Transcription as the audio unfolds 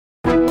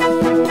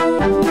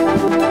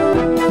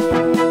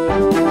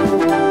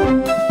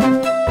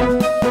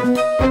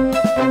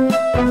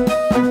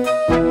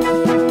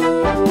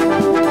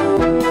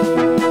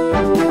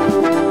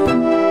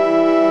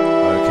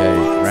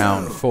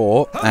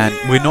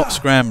not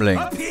scrambling.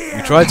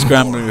 We tried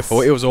scrambling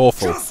before, it was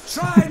awful.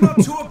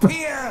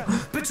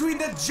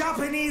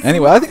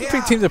 Anyway, I think the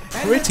three teams are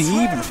pretty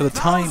even for the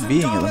time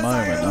being at the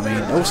moment. I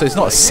mean, also, it's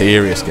not a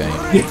serious game.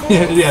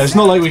 Yeah, it's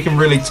not like we can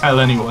really tell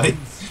anyway.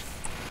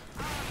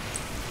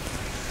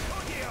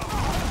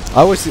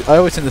 I always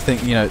tend to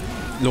think, you know,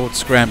 Lord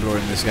Scrambler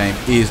in this game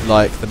is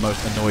like the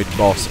most annoyed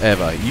boss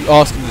ever. You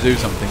ask him to do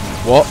something,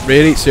 what?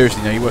 Really?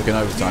 Seriously, no, you're working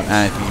overtime,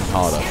 and it's even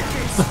harder.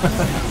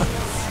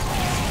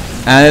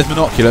 And there's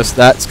Monoculus,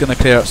 that's going to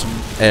clear up some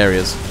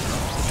areas.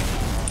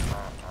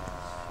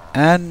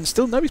 And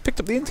still nobody's picked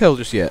up the intel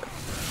just yet.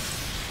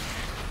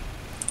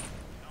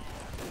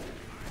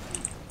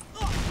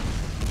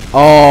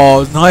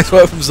 Oh, nice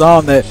work from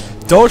Zahn there.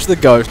 Dodge the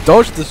ghost,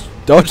 dodge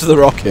the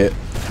rocket.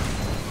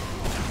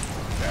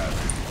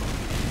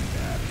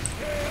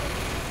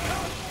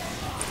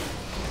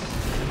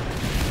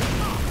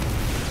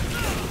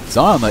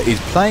 Zion is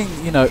playing,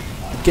 you know,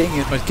 getting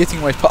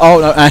away. Oh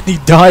no, and he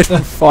died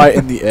from fight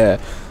in the air.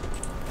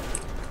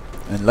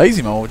 And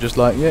Lazy Mole just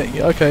like,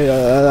 yeah, okay,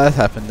 that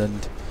happened.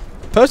 And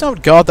personally, I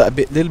would guard that a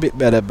little bit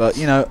better. But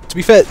you know, to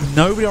be fair,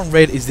 nobody on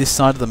red is this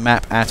side of the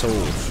map at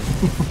all.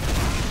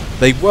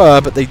 They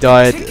were, but they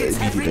died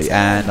immediately,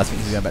 and I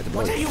think he's going back to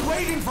blue. What are you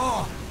waiting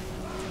for?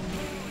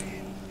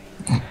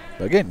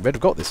 But again, red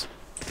have got this.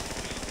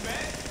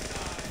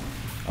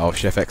 Oh,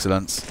 Chef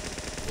Excellence,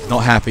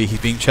 not happy.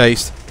 He's being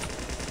chased.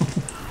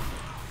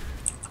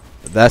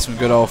 That's some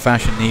good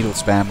old-fashioned needle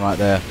spam right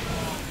there.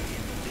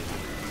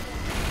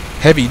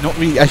 Heavy, not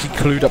really actually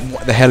clued up on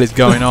what the hell is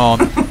going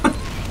on.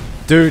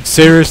 Dude,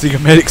 seriously, your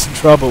medic's in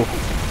trouble.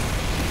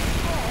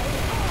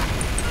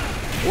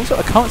 Also,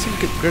 I can't seem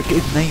to get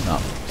his name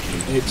up.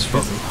 It's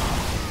Froggy.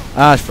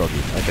 Ah, it's Froggy.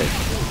 Okay.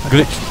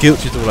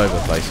 Glitches all over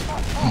the place.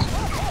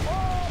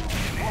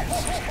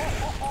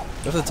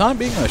 But for the time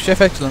being, though, Chef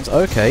Excellence,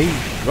 okay,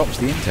 he drops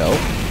the intel.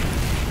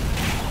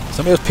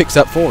 Somebody else picks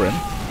up for him.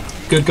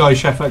 Good guy,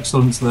 Chef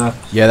Excellence there.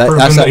 Yeah,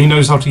 that's that he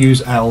knows how to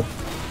use L.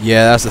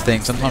 Yeah, that's the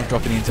thing. Sometimes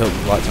dropping the intel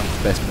at the right time is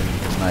the best move you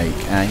can make.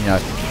 And you know,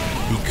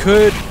 he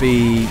could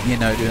be, you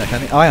know, doing that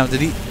kind of thing. Oh, yeah,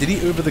 did he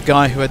Uber the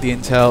guy who had the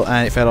intel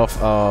and it fell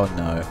off? Oh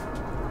no.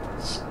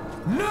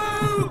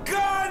 No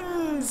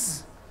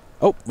guns.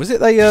 Oh, was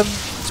it a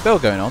spell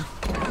going on?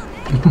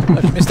 I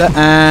just missed that.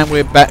 And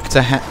we're back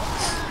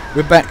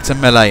to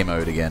melee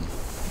mode again.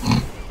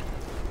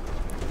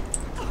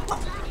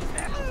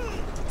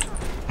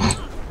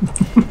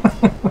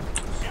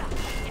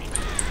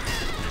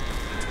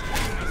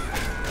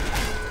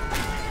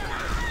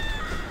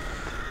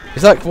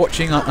 It's like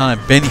watching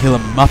Benny Hill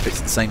and Muppets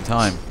at the same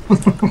time.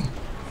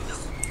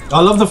 I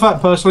love the fact,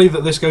 personally,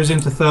 that this goes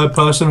into third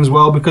person as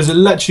well, because it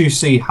lets you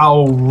see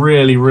how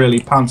really, really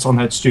pants on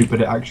head stupid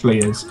it actually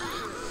is.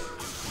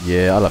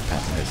 Yeah, I love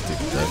pants on head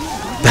stupid though.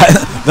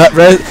 that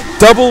rare,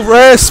 double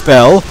rare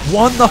spell,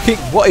 one knocking.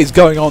 What is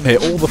going on here?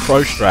 All the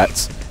pro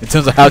strats in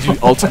terms of how to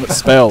use ultimate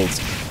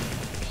spells.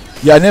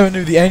 Yeah, I never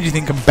knew the energy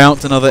thing can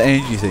bounce another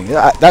energy thing.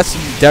 That's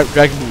some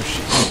Dragon Ball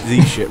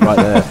Z shit right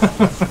there.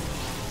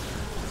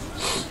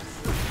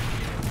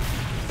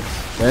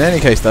 In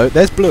any case, though,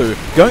 there's blue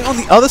going on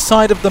the other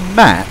side of the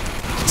map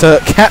to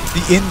cap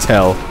the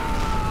intel.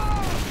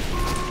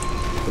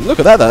 But look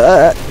at that,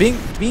 though,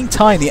 being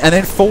tiny and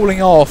then falling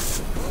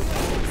off.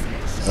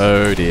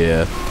 Oh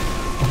dear.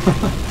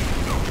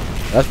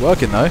 That's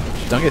working though.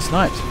 Don't get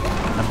sniped,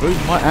 and blue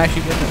might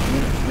actually win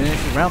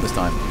this round this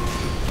time.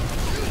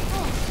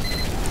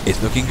 It's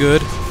looking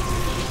good.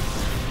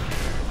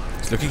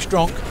 It's looking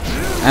strong,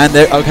 and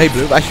they're okay.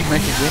 Blue actually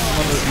managed to win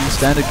one of the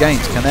standard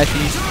games. Can they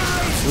actually?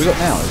 What we got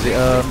now? Is it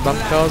bump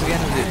cars again?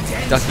 Is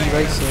it Ducky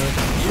Race?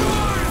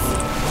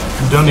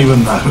 I don't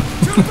even know.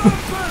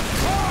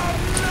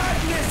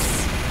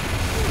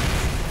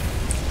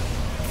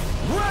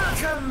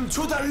 Welcome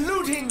to the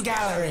looting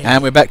gallery.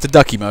 And we're back to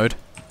Ducky mode.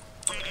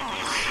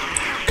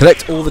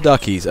 Collect all the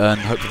duckies and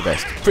hope for the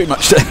best. Pretty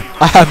much.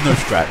 I have no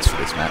strats for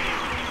this map.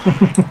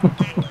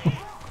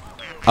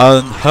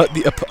 Hurt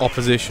the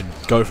opposition.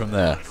 Go from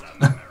there.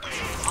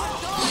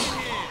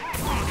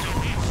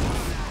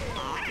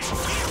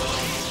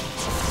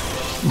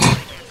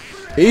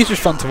 It is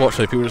just fun to watch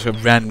though, people just go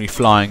randomly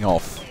flying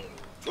off.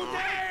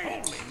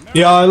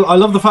 Yeah, I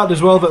love the fact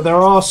as well that there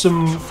are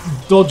some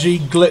dodgy,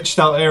 glitched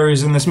out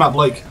areas in this map.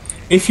 Like,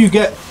 if you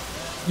get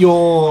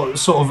your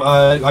sort of,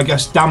 I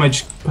guess,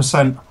 damage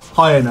percent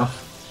high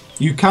enough,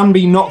 you can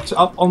be knocked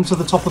up onto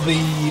the top of the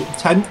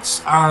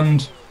tents,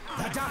 and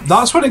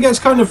that's when it gets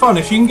kind of fun.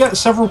 If you can get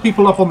several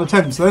people up on the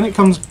tents, then it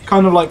comes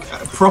kind of like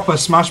proper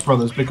Smash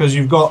Brothers, because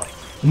you've got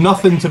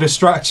nothing to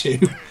distract you.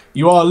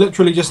 You are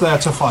literally just there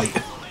to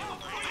fight.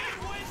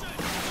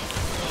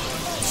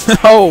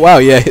 Oh wow,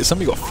 yeah,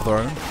 somebody got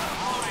thrown.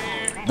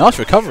 Nice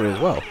recovery as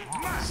well.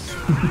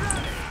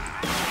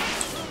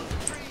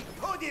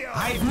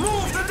 I've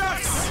moved the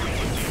ducks.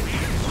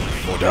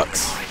 More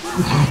ducks.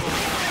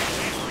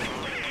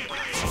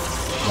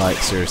 Like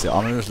seriously,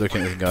 I'm just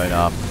looking at this and going,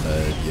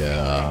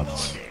 yeah.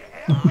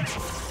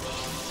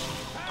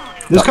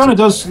 This kind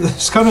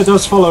of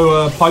does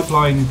follow a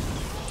pipeline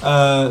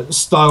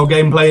style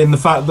gameplay in the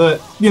fact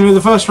that, you know,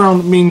 the first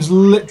round means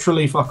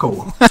literally fuck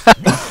all.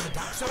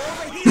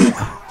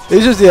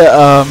 It's just,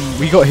 yeah,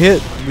 we got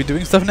hit. We're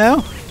doing stuff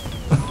now?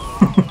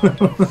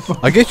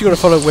 I guess you got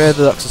to follow where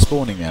the ducks are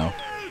spawning now.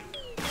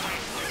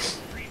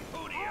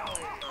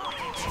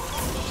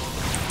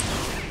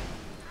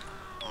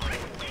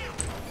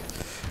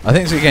 I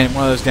think it's again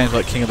one of those games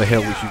like King of the Hill,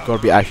 which you've got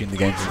to be actually in the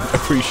game to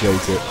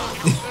appreciate it.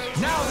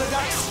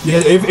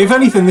 Yeah, if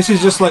anything, this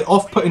is just like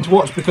off-putting to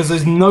watch because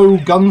there's no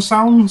gun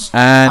sounds,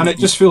 and it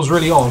just feels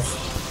really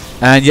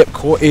off. And yep,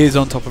 Court is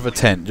on top of a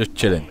tent, just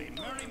chilling.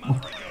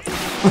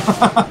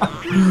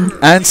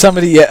 And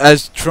somebody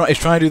is trying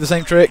to do the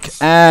same trick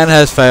and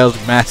has failed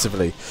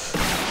massively.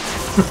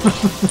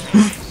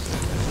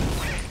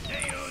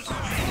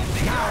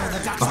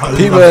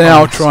 People are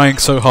now trying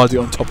so hard to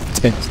get on top of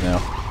tents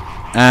now.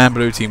 And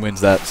blue team wins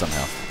that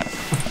somehow.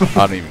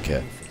 I don't even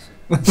care.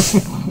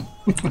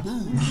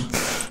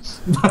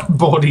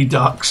 Body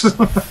ducks.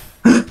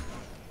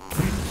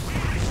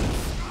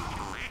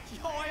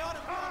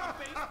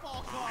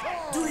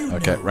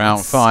 Okay,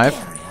 round 5.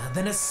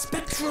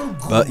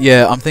 But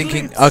yeah, I'm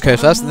thinking, okay,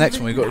 so that's the next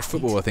one. We've got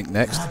football, I think,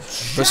 next.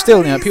 But still,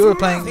 you know, people are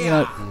playing, you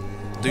know,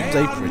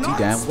 Doomsday pretty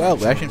damn well.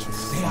 We're actually in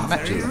some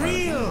matches at the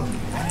moment.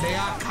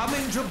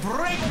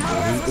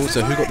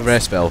 Also, who got the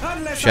rare spell?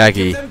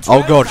 Shaggy.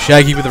 Oh god,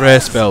 Shaggy with the rare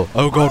spell.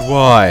 Oh god,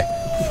 why?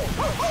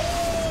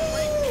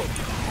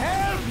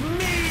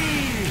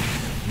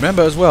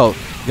 Remember as well,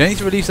 you don't need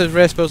to release those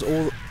rare spells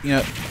all, you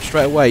know,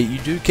 straight away. You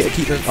do get to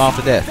keep those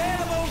after death.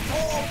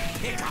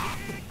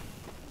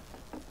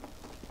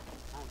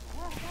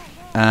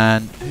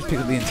 And who's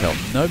picked up the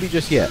intel? Nobody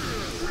just yet.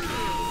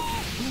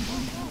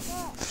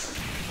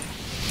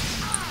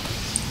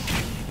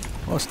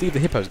 Oh, Steve the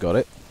Hippo's got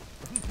it.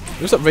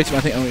 Looks like Rachel, I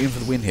think, I'm in for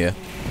the win here.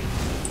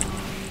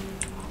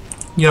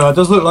 Yeah, it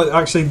does look like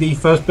actually the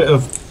first bit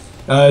of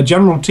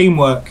general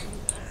teamwork,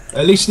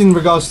 at least in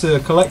regards to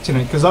collecting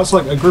it, because that's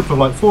like a group of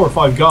like 4 or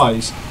 5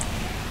 guys.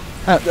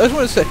 I just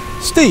want to say,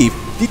 Steve,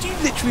 did you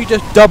literally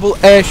just double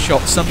air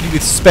shot somebody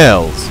with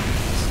spells?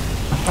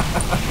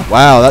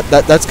 Wow,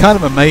 that's kind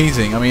of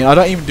amazing. I mean, I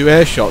don't even do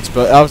air shots,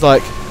 but I was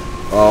like,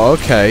 oh,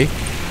 okay.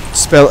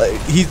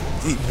 He's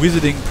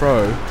Wizarding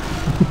Pro.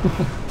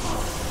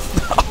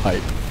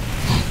 Hype.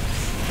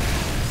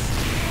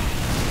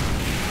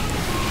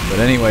 But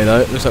anyway, though,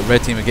 it looks like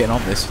red team are getting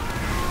on this.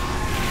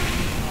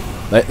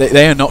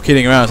 They are not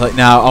kidding around. It's like,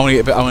 now I want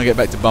to get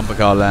back to bumper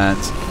car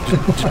lands.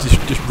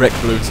 Just wreck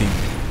blue team.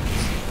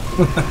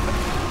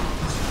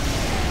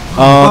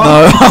 Oh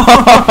no!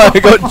 I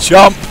got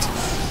jumped.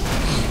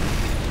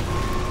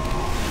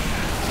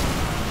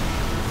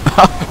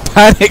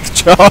 Panic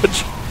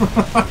charge.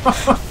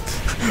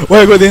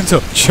 Where I got the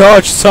intel?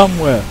 Charge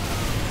somewhere.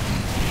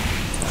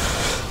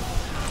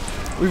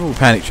 We've all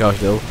panic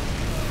charged though.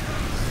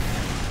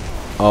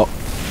 Oh.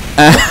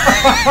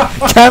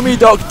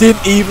 Camidoc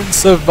didn't even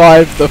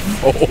survive the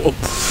fall.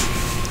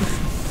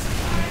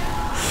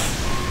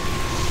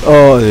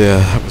 Oh yeah,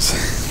 that was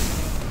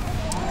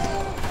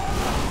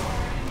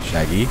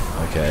Shaggy,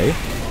 okay.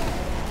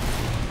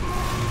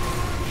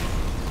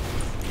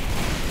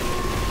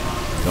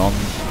 Gone.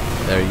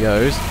 There he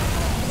goes.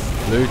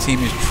 Blue team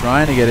is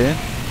trying to get in.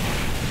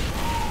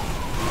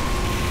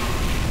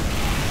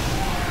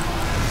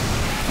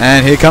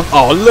 And here comes...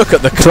 Oh, look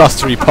at the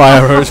clustery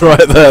pyros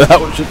right there. That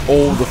was just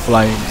all the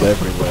flames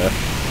everywhere.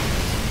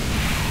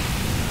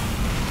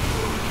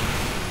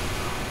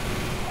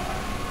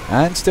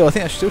 And still, I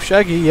think that's still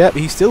Shaggy. Yep,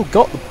 he's still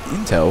got the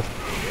intel.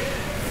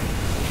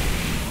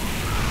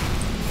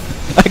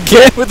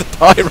 Again with the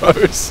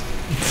pyros.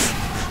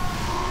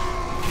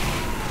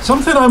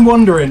 Something I'm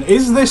wondering,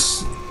 is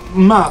this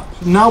map,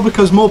 now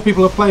because more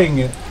people are playing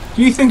it,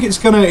 do you think it's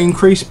going to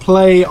increase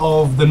play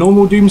of the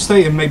normal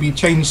Doomsday and maybe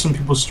change some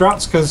people's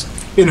strats? Because,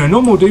 you know,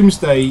 normal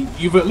Doomsday,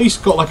 you've at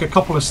least got like a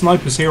couple of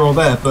snipers here or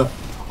there, but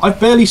I've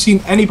barely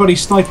seen anybody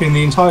sniping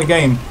the entire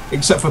game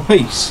except for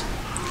Peace.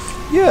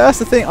 Yeah, that's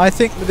the thing. I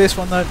think with this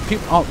one, though,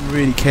 people aren't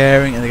really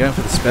caring and they're going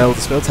for the spells.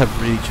 The spells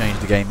have really changed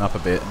the game up a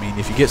bit. I mean,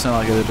 if you get something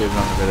like a little bit of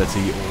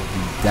vulnerability or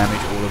the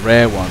damage or the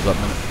rare ones, like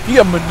if you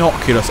get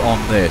Monoculus on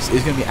this,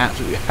 it's going to be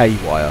absolutely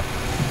haywire.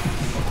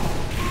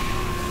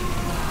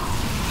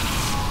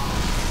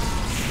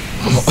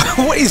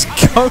 What is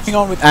going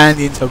on with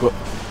Andy until got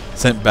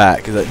sent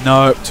back? Is like,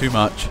 no, too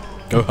much.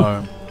 Go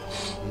home.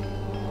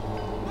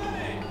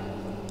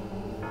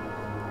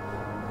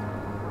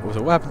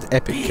 Also, what happened to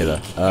Epic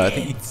Killer? I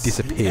think he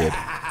disappeared.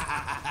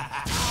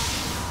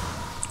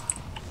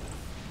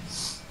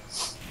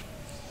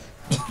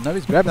 No,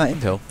 he's grabbing that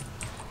intel.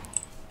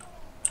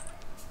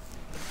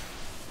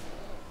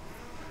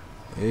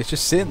 It's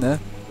just sitting there.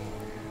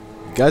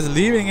 You guys are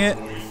leaving it.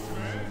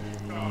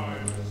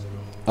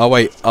 Oh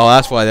wait, oh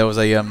that's why there was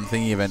a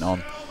thingy event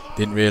on.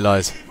 Didn't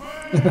realise.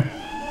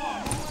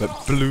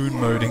 But balloon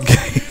mode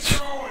engage.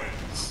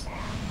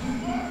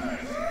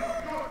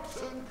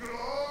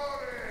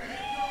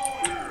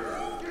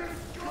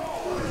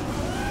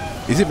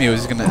 Is it me or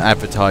is it going to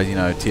advertise, you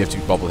know,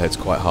 TF2 bobbleheads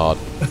quite hard?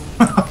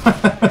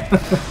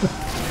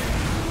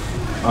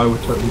 I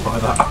would totally buy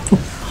that.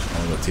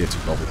 Oh, the tier 2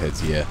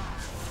 bobbleheads, yeah.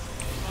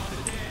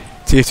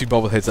 Tier 2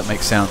 bobbleheads that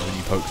make sounds when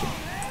you poke them.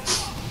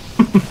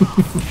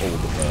 All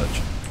the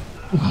merch.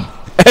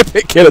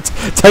 Epic Killer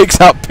takes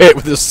out Pit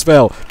with a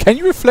spell. Can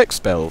you reflect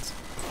spells?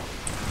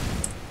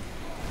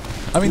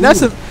 I mean,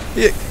 that's a...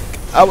 Yeah,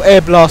 I'll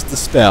air blast the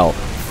spell.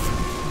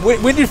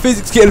 When did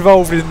physics get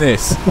involved in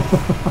this?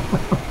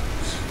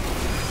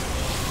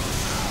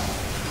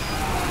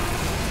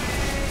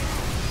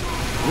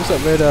 Looks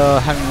like Red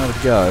are having another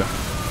go.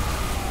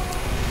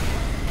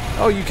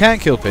 Oh, you can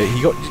kill Pit.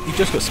 He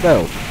just got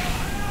spelled.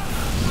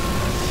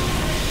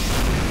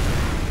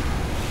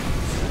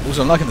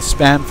 Also, I'm liking the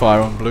spam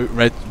fire on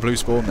blue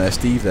spawn there.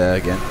 Steve there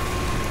again.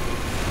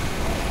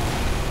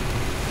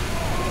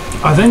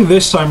 I think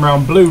this time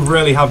round, blue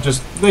really have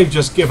they've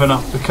just given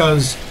up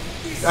because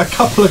a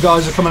couple of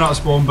guys are coming out of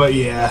spawn. But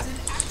yeah.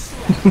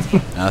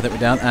 I think we're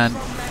down, and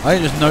I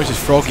just noticed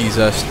Froggy's.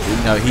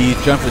 He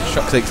jumped for the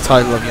Shocktake's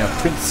title of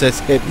Princess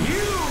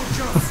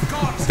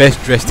Heavy,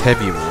 Best Dressed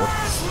Heavy award.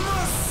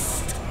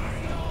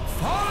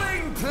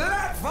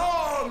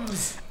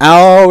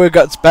 Oh, we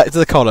got back to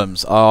the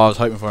columns. Oh, I was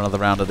hoping for another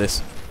round of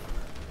this.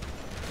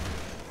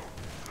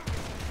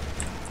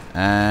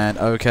 And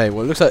okay,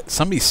 well, it looks like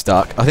somebody's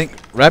stuck. I think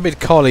Rabid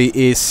Collie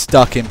is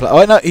stuck in place.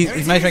 Oh no,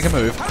 he's managed to make a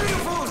move.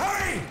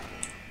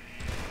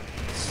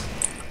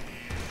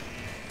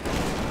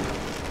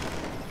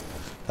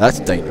 That's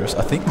dangerous.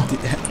 I think.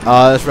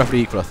 That's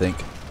roughly equal. I think.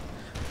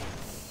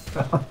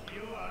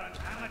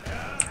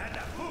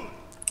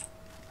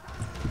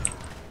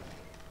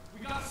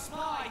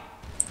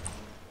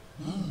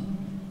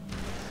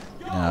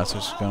 Yeah, that's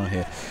what's going on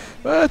here.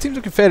 Well, the team's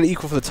looking fairly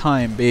equal for the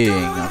time being.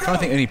 I'm trying to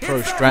think of any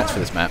pro strats for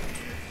this map.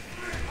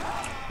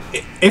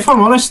 If I'm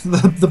honest,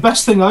 the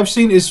best thing I've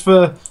seen is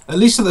for, at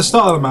least at the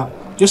start of the map,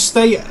 just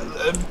stay,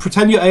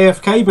 pretend you're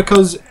AFK,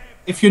 because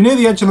if you're near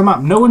the edge of the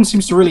map, no one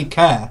seems to really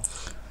care.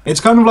 It's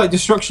kind of like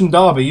Destruction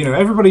Derby, you know,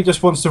 everybody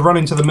just wants to run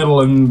into the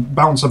middle and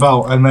bounce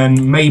about, and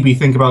then maybe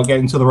think about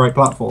getting to the right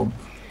platform.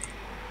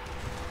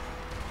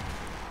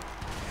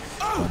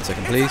 1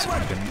 second, please.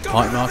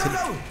 Mike Martin.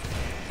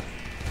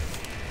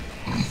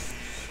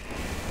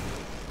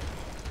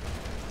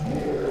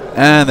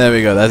 And there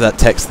we go. There's that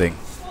text thing.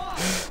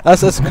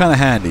 That's kind of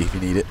handy if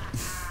you need it.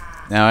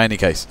 Now, in any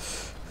case,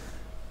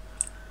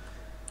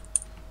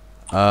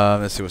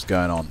 let's see what's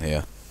going on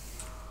here.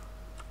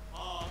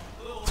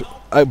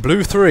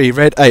 Blue 3,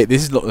 red 8.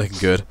 This is not looking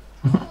good.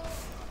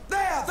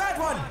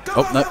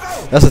 Oh no,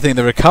 that's the thing.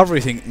 The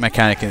recovery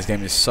mechanic in this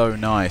game is so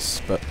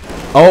nice, but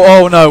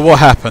oh no, what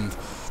happened?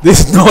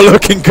 This is not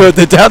looking good.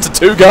 They're down to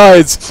 2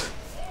 guys.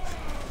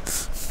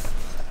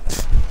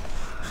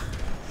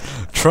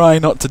 Try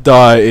not to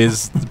die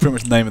is pretty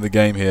much the name of the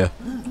game here.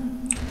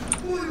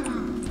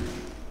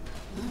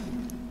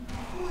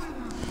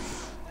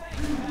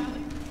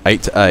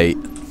 Eight to 8.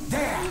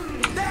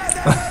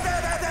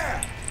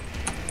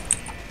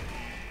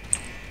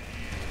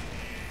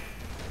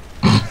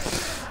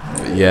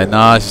 Yeah,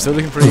 nah, it's still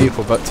looking pretty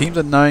equal, but teams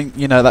are knowing,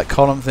 you know, that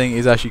column thing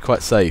is actually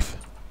quite safe.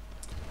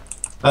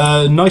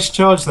 Nice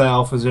charge there,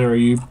 Alpha Zero.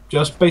 You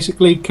just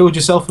basically killed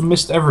yourself and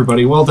missed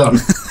everybody. Well done.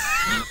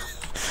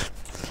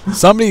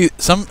 Somebody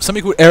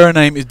called Error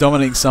Name is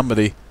dominating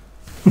somebody.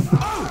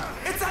 Oh,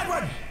 it's that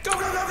one! Go,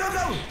 go, go, go,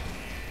 go!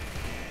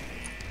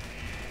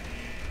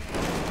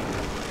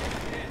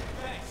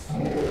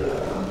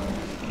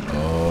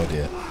 Oh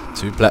dear.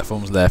 2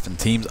 platforms left, and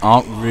teams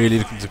aren't really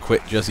looking to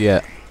quit just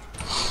yet.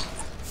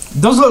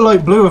 Does look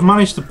like Blue have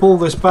managed to pull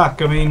this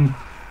back. I mean,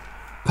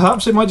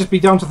 perhaps it might just be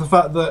down to the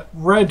fact that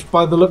Red,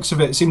 by the looks of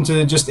it, seem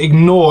to just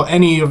ignore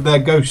any of their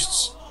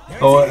ghosts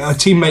or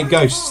teammate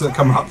ghosts that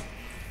come up.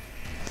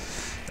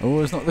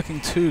 Oh, it's not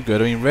looking too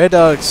good. I mean, Red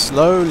are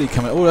slowly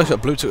coming. Oh, actually,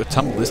 Blue took a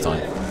tumble this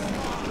time.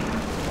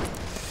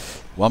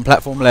 1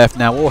 platform left.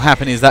 Now, what will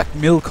happen is that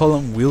middle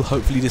column will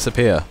hopefully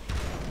disappear.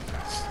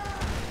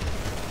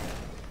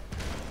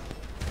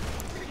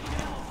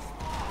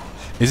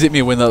 Is it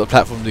me when the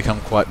platforms become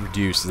quite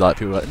reduced? Like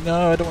people are like,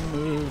 no, I don't want to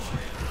move.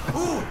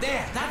 Ooh,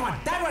 there, that one,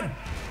 that one!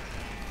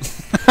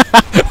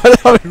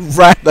 I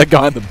ran that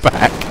guy in the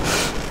back.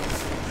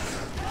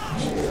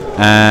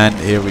 And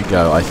here we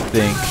go, I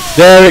think.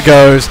 There it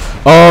goes.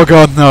 Oh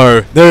god,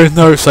 no. There is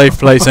no safe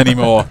place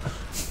anymore.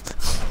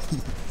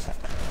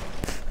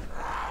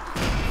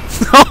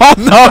 Oh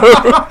no!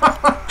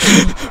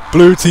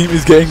 Blue team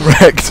is getting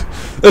wrecked.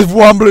 There's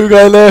 1 blue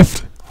guy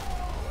left.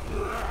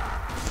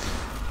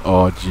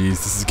 Oh jeez,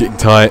 this is getting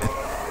tight.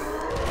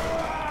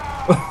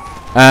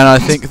 And I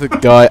think the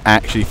guy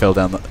actually fell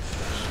down the...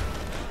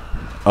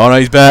 Oh no,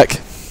 he's back.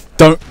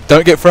 Don't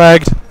get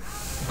fragged.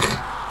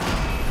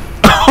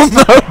 Oh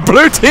no,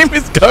 blue team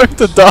is going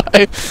to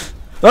die.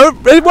 No,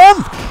 they won.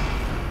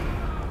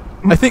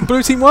 I think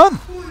blue team won.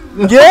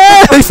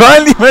 Yeah, they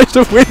finally managed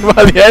to win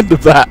by the end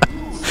of that.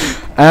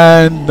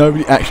 And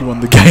nobody actually won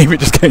the game. It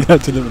just came down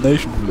to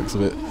elimination from the looks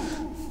of it.